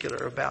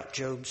particular about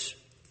Job's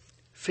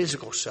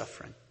physical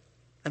suffering.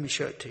 Let me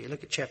show it to you.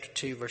 Look at chapter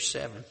 2, verse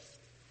 7.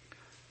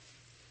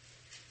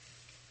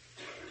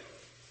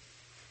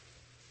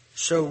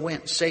 So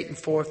went Satan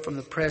forth from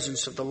the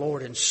presence of the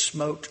Lord and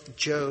smote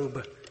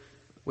Job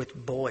with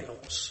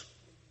boils.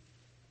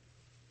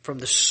 From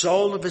the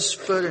sole of his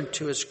foot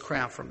unto his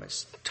crown, from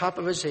his top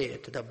of his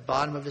head to the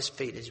bottom of his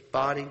feet, his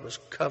body was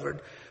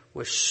covered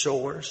with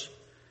sores.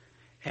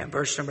 And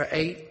verse number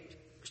 8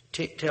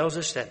 tells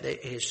us that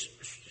it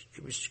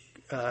was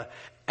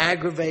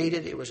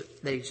aggravated.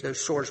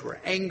 Those sores were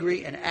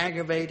angry and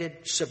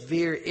aggravated,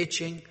 severe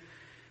itching.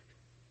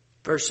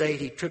 Verse 8,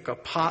 he took a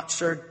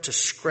potsherd to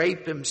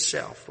scrape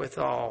himself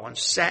withal and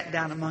sat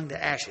down among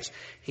the ashes.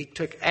 He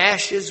took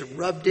ashes,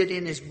 rubbed it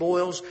in his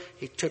boils.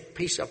 He took a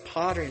piece of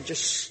pottery and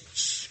just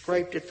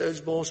scraped at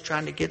those boils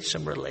trying to get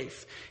some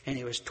relief. And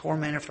he was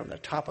tormented from the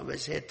top of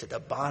his head to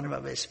the bottom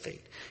of his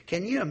feet.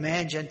 Can you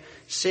imagine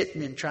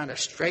sitting and trying to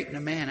straighten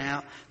a man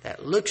out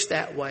that looks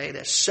that way,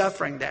 that's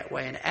suffering that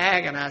way and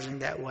agonizing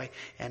that way,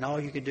 and all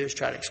you can do is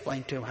try to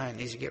explain to him how he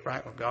needs to get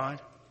right with God?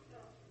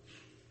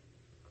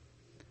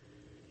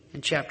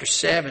 In chapter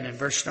 7 and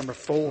verse number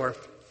 4,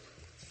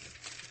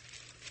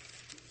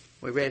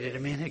 we read it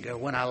a minute ago.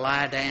 When I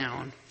lie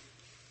down,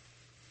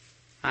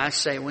 I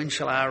say, when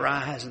shall I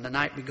arise and the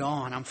night be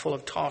gone? I'm full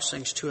of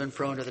tossings to and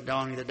fro unto the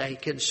dawning of the day. He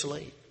couldn't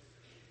sleep.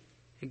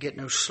 He'd get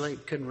no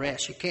sleep. Couldn't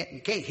rest. You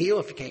can't heal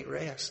if you can't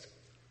rest.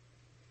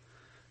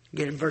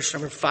 Again, in verse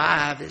number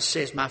 5, it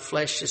says, my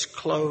flesh is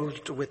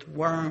clothed with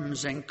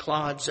worms and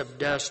clods of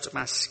dust.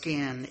 My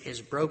skin is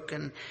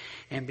broken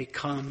and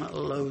become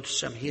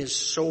loathsome. His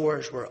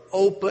sores were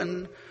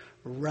open,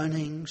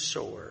 running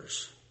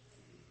sores.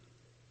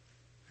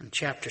 In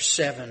chapter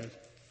 7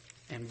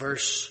 and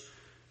verse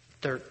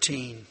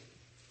 13,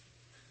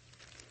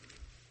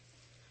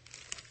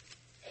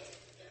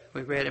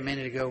 we read a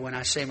minute ago, when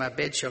I say my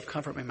bed shall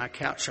comfort me, my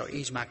couch shall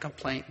ease my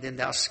complaint, then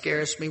thou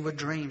scarest me with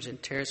dreams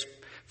and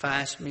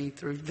terrifiest me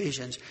through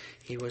visions.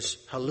 He was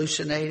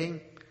hallucinating,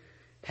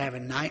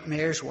 having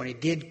nightmares. When he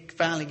did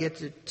finally get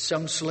to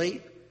some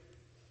sleep,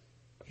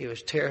 he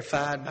was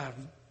terrified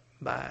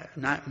by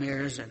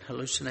nightmares and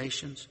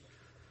hallucinations.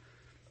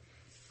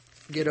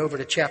 Get over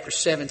to chapter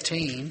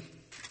 17.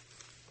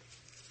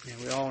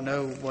 And we all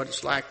know what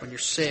it's like when you're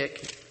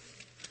sick.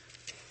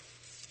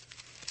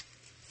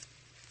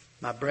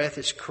 My breath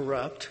is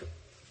corrupt.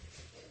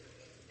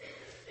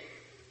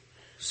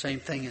 Same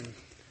thing, and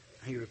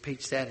he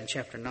repeats that in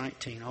chapter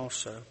 19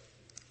 also.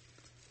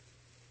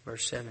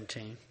 Verse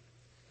 17.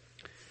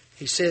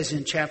 He says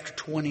in chapter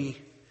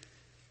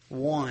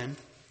 21,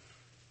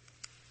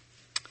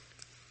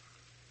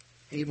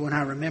 even when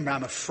I remember,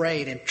 I'm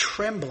afraid, and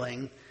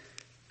trembling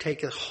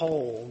taketh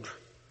hold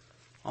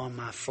on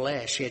my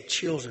flesh. He had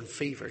chills and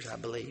fevers, I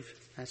believe.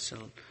 That's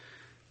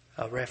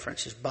a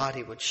reference. His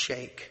body would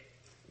shake.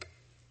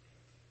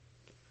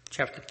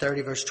 Chapter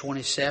 30, verse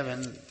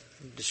 27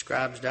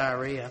 describes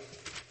diarrhea.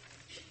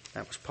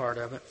 That was part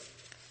of it.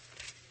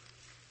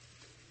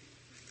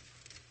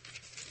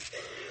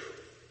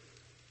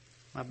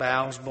 My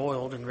bowels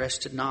boiled and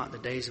rested not. The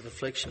days of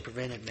affliction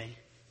prevented me.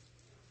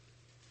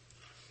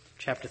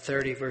 Chapter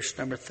 30, verse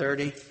number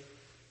 30.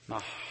 My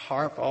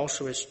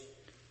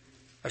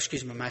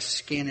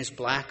skin is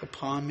black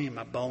upon me, and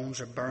my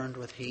bones are burned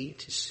with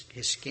heat.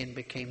 His skin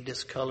became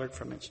discolored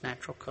from its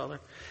natural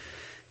color.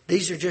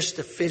 These are just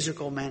the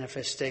physical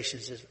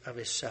manifestations of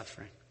his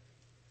suffering.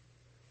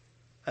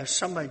 If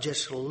somebody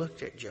just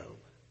looked at Job,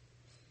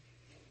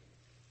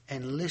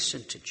 and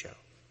listened to Job,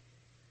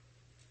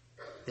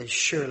 then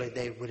surely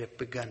they would have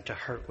begun to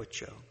hurt with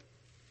Job.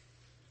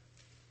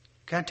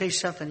 Can I tell you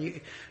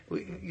something?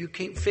 You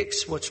can't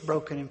fix what's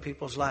broken in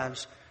people's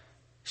lives.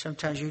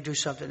 Sometimes you do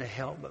something to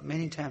help, but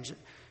many times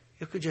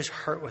you could just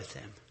hurt with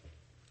them.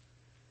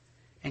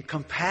 And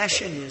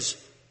compassion is,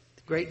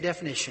 the great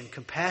definition,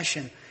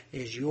 compassion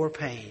is your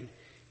pain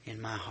in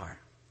my heart.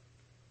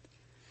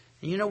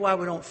 And you know why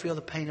we don't feel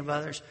the pain of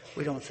others?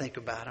 We don't think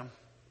about them.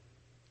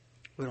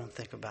 We don't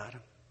think about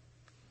them.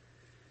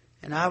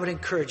 And I would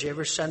encourage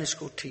every Sunday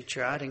school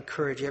teacher, I'd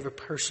encourage every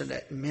person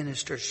that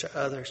ministers to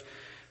others,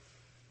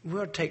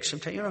 we'll take some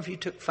time. You know, if you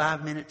took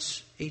 5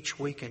 minutes each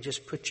week and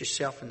just put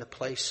yourself in the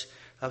place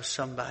of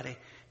somebody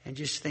and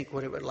just think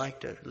what it would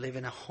like to live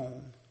in a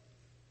home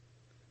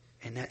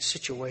in that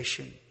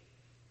situation.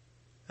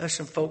 There's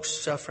some folks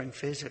suffering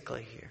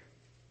physically here.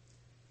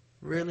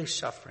 Really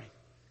suffering.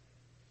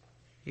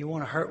 You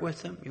want to hurt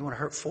with them? You want to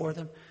hurt for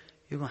them?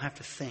 You're going to have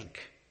to think.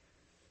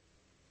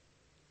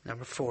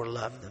 Number 4,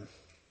 love them.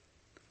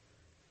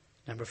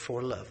 Number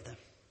 4, love them.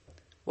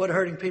 What do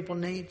hurting people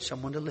need?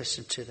 Someone to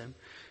listen to them.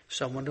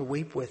 Someone to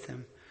weep with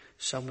them.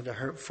 Someone to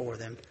hurt for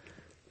them.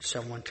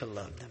 Someone to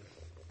love them.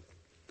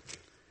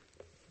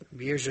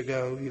 Years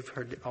ago, you've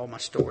heard all my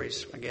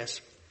stories, I guess.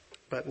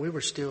 But we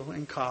were still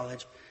in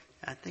college.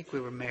 I think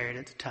we were married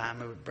at the time.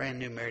 We were brand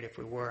new married if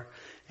we were.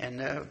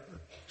 And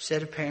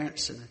set of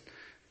parents and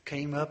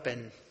came up,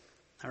 and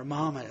our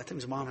mom, I think it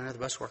was mom and another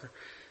bus worker,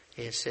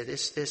 he had said,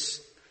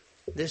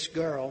 this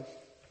girl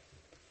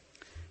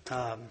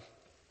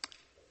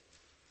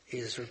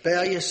is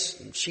rebellious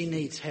and she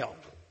needs help.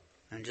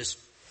 And just,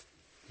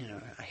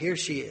 here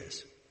she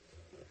is.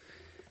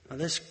 Well,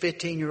 this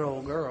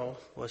 15-year-old girl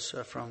was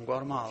from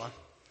Guatemala,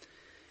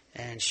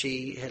 and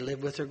she had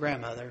lived with her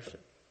grandmother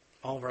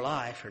all of her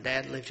life. Her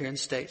dad lived here in the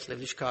States,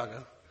 lived in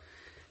Chicago,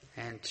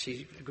 and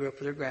she grew up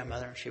with her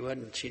grandmother. She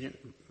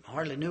didn't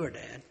hardly knew her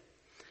dad,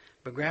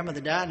 but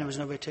grandmother died, and there was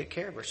nobody to take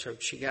care of her, so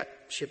she got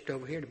shipped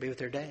over here to be with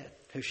her dad,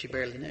 who she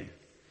barely knew.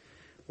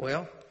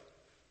 Well,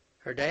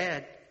 her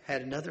dad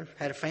had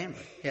a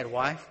family. He had a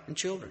wife and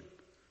children.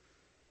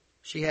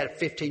 She had a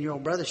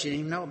 15-year-old brother she didn't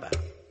even know about.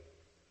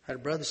 Had a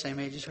brother the same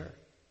age as her.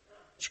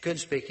 She couldn't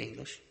speak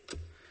English.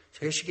 So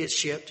here she gets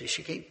shipped.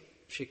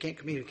 She can't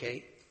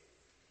communicate.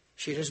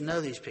 She doesn't know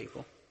these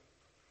people.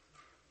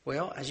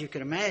 Well, as you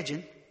can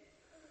imagine,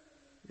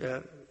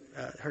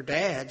 her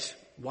dad's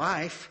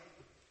wife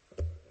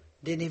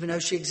didn't even know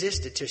she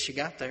existed till she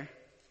got there.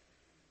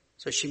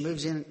 So she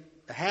moves in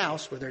the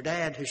house with her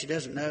dad, who she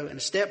doesn't know, and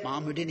a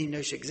stepmom who didn't even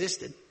know she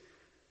existed.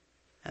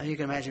 Now you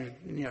can imagine,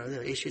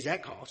 the issues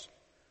that caused.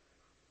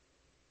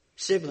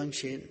 Siblings,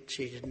 she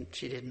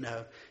didn't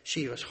know.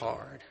 She was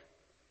hard.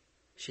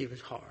 She was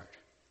hard.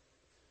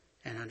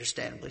 And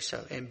understandably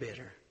so, and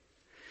bitter.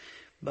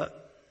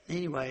 But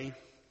anyway,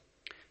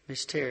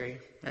 Miss Terry,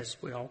 as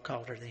we all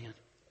called her then,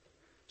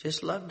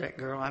 just loved that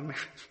girl. I remember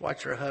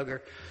watch her hug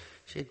her.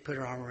 She'd put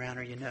her arm around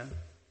her,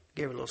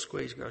 give her a little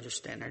squeeze. Girl just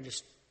stand there,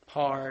 just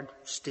hard,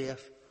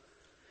 stiff.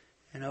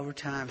 And over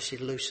time,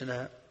 she'd loosen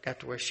up, got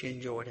to where she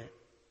enjoyed it.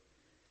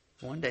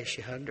 One day,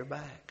 she hugged her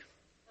back.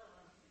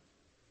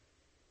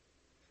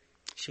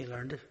 She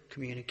learned to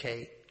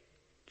communicate.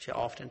 She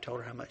often told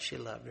her how much she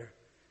loved her.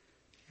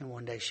 And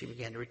one day she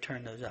began to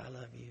return those I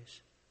love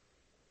yous.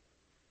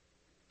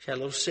 She had a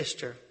little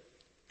sister.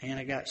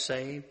 Anna got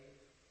saved.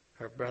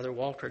 Her brother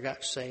Walter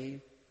got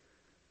saved.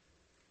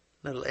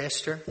 Little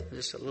Esther,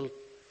 just a little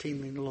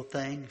teeny little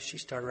thing. She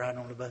started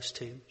riding on the bus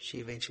too. She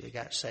eventually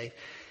got saved.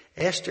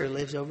 Esther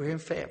lives over here in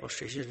Fayetteville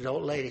Street. She's an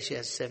old lady. She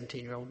has a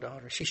 17-year-old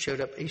daughter. She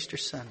showed up Easter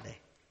Sunday.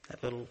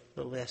 That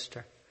little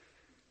Esther.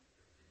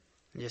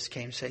 And just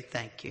came to say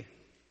thank you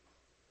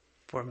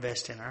for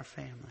investing in our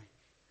family.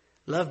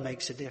 Love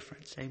makes a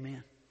difference.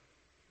 Amen.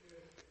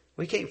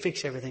 We can't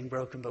fix everything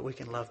broken, but we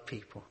can love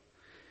people.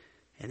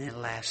 And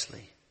then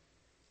lastly,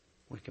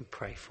 we can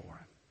pray for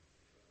them.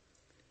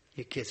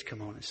 You kids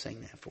come on and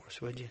sing that for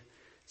us, would you?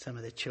 Some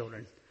of the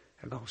children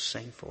are going to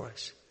sing for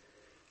us.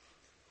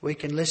 We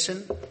can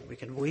listen. We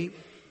can weep.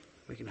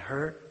 We can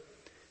hurt.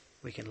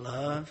 We can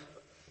love.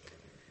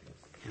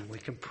 And we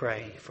can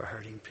pray for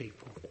hurting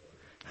people.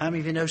 How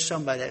many of you know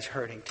somebody that's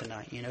hurting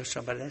tonight? You know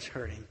somebody that's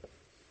hurting.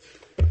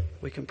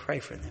 We can pray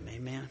for them.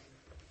 Amen.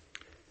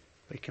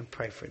 We can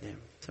pray for them.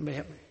 Somebody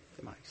help me.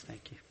 Mike,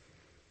 thank you.